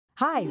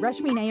Hi,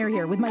 Rashmi Nair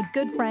here with my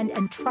good friend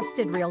and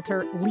trusted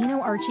realtor,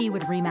 Lino Arci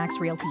with RE/MAX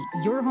Realty.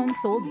 Your home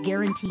sold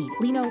guaranteed.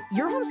 Lino,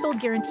 your home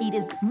sold guaranteed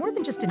is more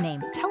than just a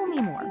name. Tell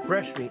me more.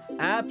 Rashmi,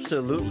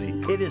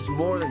 absolutely. It is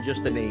more than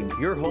just a name.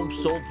 Your home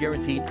sold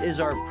guaranteed is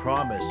our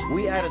promise.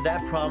 We added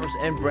that promise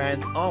and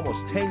brand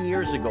almost 10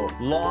 years ago,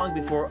 long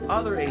before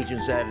other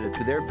agents added it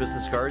to their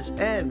business cards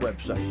and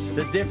websites.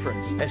 The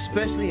difference,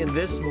 especially in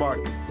this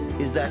market,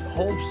 is that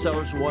home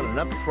sellers want an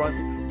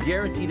upfront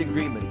guaranteed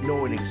agreement,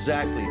 knowing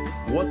exactly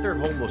what their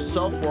home will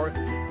sell for,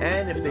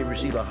 and if they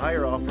receive a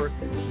higher offer,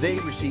 they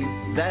receive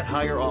that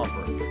higher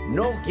offer.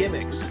 No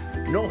gimmicks,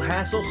 no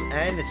hassles,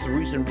 and it's the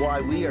reason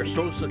why we are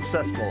so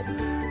successful.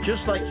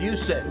 Just like you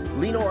said,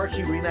 Lino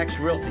Arci RE/MAX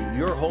Realty,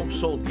 your home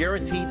sold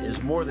guaranteed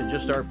is more than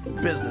just our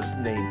business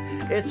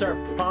name. It's our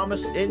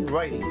promise in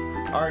writing.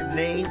 Our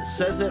name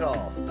says it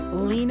all.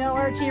 Lino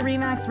Arci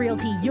RE/MAX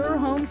Realty, your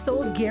home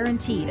sold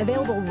guaranteed.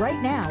 Available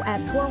right now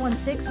at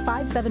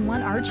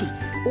 416-571-ARCHI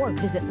or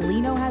visit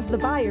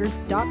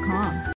linohasthebuyers.com.